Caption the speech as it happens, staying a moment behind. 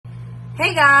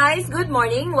Hey guys, good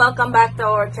morning. Welcome back to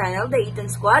our channel, the Eaton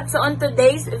Squad. So on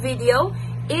today's video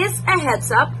is a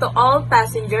heads up to all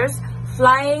passengers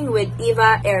flying with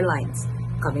EVA Airlines.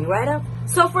 Coming right up.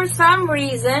 So for some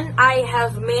reason, I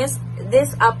have missed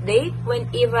this update when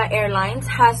EVA Airlines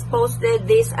has posted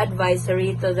this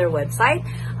advisory to their website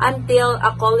until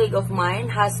a colleague of mine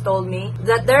has told me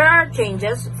that there are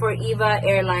changes for EVA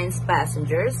Airlines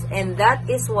passengers, and that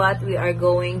is what we are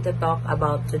going to talk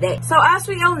about today. So as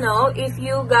we all know, if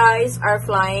you guys are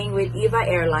flying with EVA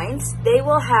Airlines, they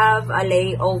will have a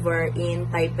layover in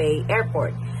Taipei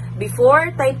Airport. Before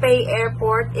Taipei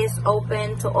Airport is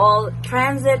open to all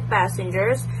transit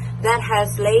passengers that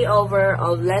has layover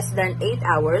of less than 8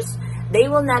 hours, they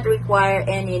will not require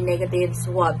any negative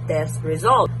swab test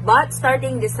result. But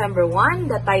starting December 1,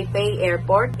 the Taipei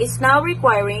Airport is now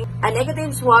requiring a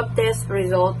negative swab test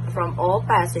result from all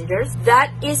passengers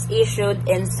that is issued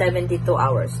in 72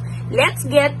 hours. Let's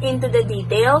get into the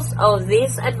details of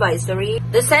this advisory.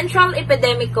 The Central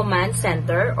Epidemic Command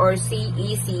Center, or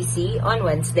CECC, on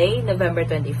Wednesday, November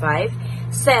 25,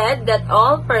 said that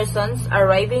all persons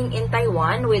arriving in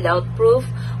Taiwan without proof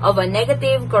of a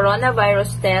negative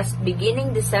coronavirus test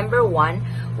beginning December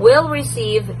 1 will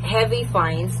receive heavy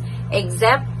fines,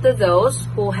 except to those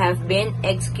who have been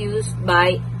excused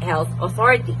by health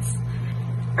authorities.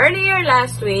 Earlier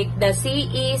last week, the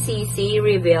CECC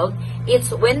revealed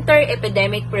its winter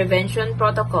epidemic prevention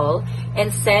protocol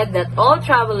and said that all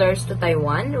travelers to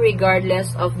Taiwan,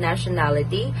 regardless of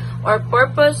nationality or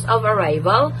purpose of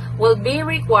arrival, will be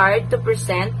required to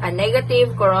present a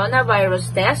negative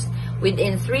coronavirus test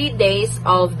within 3 days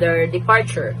of their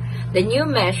departure. The new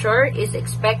measure is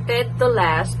expected to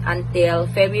last until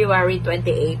February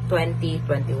 28,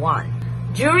 2021.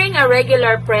 During a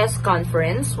regular press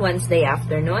conference Wednesday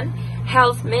afternoon,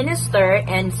 Health Minister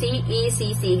and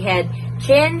CECC head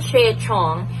Chen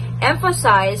Shih-chong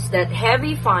emphasized that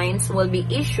heavy fines will be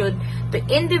issued to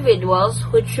individuals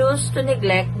who choose to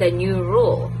neglect the new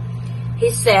rule.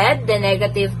 He said the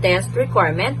negative test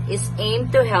requirement is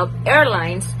aimed to help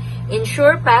airlines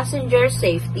ensure passenger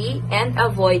safety and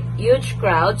avoid huge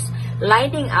crowds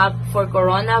lining up for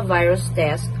coronavirus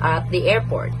tests at the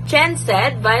airport. Chen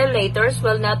said violators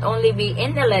will not only be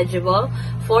ineligible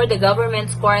for the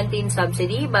government's quarantine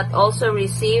subsidy but also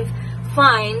receive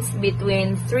fines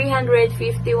between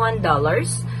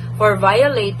 $351 for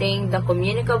violating the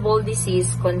Communicable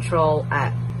Disease Control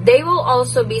Act. They will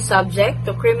also be subject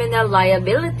to criminal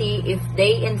liability if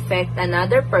they infect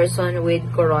another person with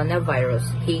coronavirus,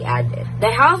 he added. The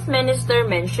health minister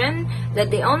mentioned that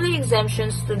the only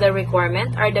exemptions to the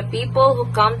requirement are the people who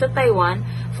come to Taiwan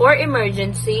for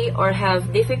emergency or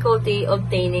have difficulty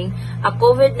obtaining a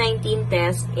COVID-19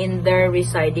 test in their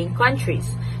residing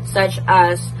countries, such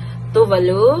as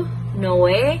Tuvalu,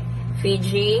 Niue,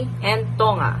 Fiji, and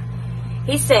Tonga.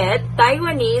 He said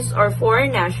Taiwanese or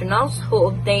foreign nationals who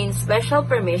obtain special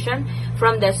permission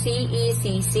from the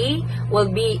CECC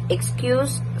will be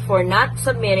excused for not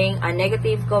submitting a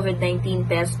negative COVID-19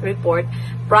 test report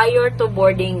prior to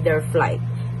boarding their flight,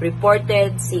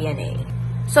 reported CNA.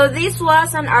 So this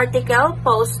was an article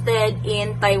posted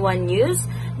in Taiwan News.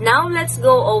 Now let's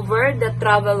go over the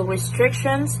travel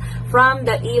restrictions from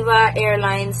the EVA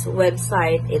Airlines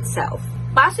website itself.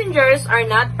 Passengers are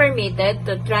not permitted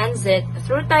to transit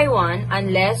through Taiwan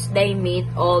unless they meet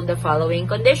all the following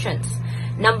conditions.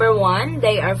 Number 1,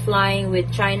 they are flying with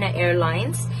China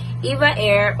Airlines, EVA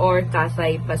Air, or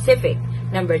Cathay Pacific.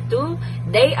 Number 2,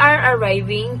 they are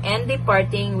arriving and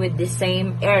departing with the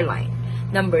same airline.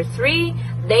 Number 3,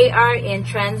 they are in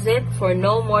transit for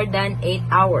no more than 8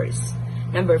 hours.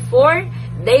 Number 4,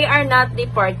 they are not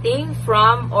departing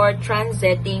from or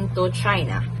transiting to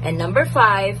China. And number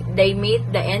 5, they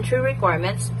meet the entry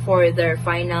requirements for their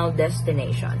final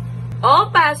destination. All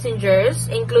passengers,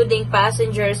 including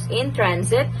passengers in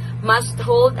transit, must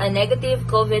hold a negative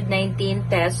COVID-19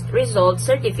 test result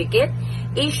certificate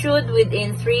issued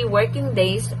within 3 working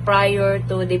days prior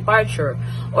to departure,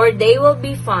 or they will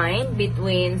be fined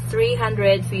between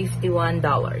 $351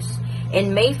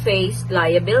 and may face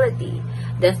liability.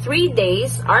 The 3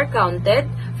 days are counted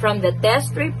from the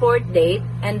test report date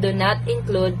and do not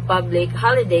include public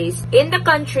holidays in the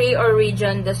country or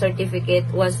region the certificate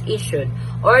was issued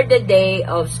or the day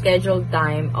of scheduled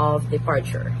time of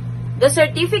departure. The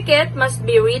certificate must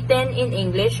be written in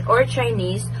English or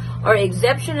Chinese or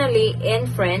exceptionally in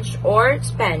French or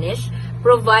Spanish,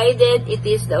 provided it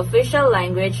is the official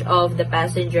language of the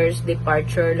passenger's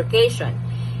departure location.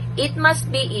 It must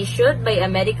be issued by a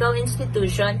medical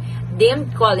institution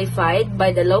deemed qualified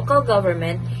by the local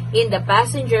government in the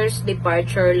passenger's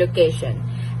departure location.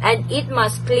 and it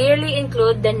must clearly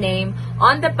include the name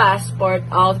on the passport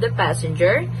of the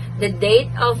passenger, the date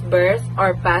of birth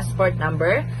or passport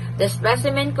number, the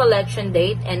specimen collection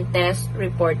date and test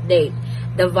report date,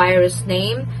 the virus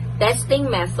name, testing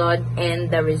method, and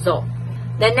the result.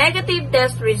 The negative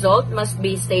test result must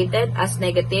be stated as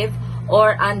negative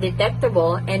or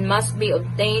undetectable and must be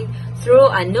obtained through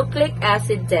a nucleic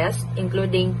acid test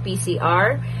including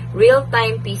PCR,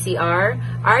 real-time PCR,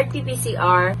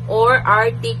 RT-PCR, or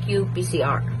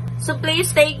RT-qPCR. So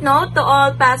please take note to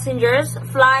all passengers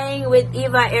flying with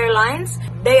EVA Airlines.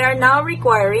 They are now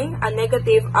requiring a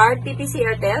negative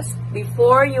RT-PCR test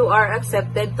before you are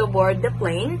accepted to board the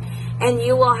plane, and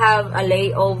you will have a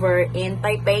layover in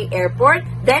Taipei Airport,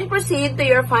 then proceed to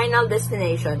your final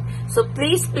destination. So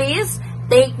please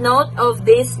take note of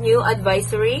this new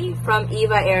advisory from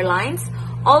EVA Airlines.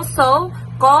 Also,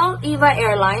 call EVA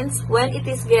Airlines when it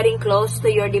is getting close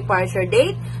to your departure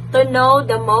date to know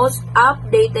the most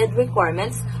updated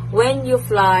requirements when you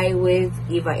fly with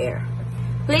EVA Air.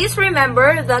 Please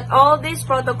remember that all these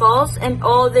protocols and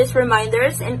all these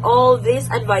reminders and all these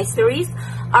advisories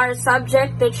are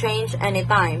subject to change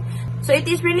anytime. So it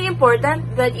is really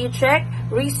important that you check,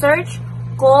 research,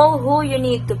 call who you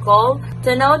need to call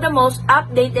to know the most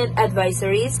updated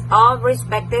advisories of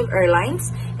respective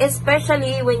airlines,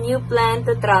 especially when you plan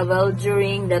to travel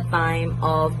during the time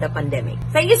of the pandemic.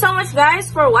 Thank you so much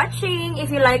guys for watching. If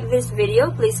you like this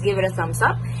video, please give it a thumbs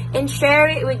up and share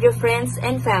it with your friends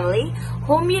and family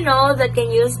whom you know that can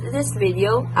use this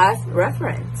video as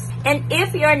reference. And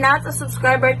if you're not a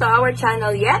subscriber to our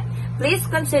channel yet, please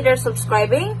consider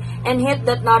subscribing and hit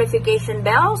that notification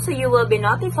bell so you will be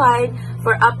notified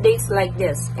for updates like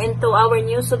this. And to our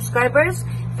new subscribers,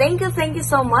 thank you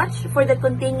so much for the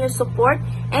continuous support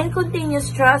and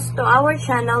continuous trust to our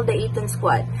channel, The Eton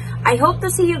Squad. I hope to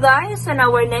see you guys on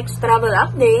our next travel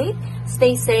update.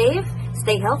 Stay safe,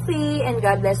 stay healthy, and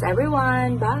God bless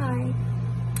everyone. Bye!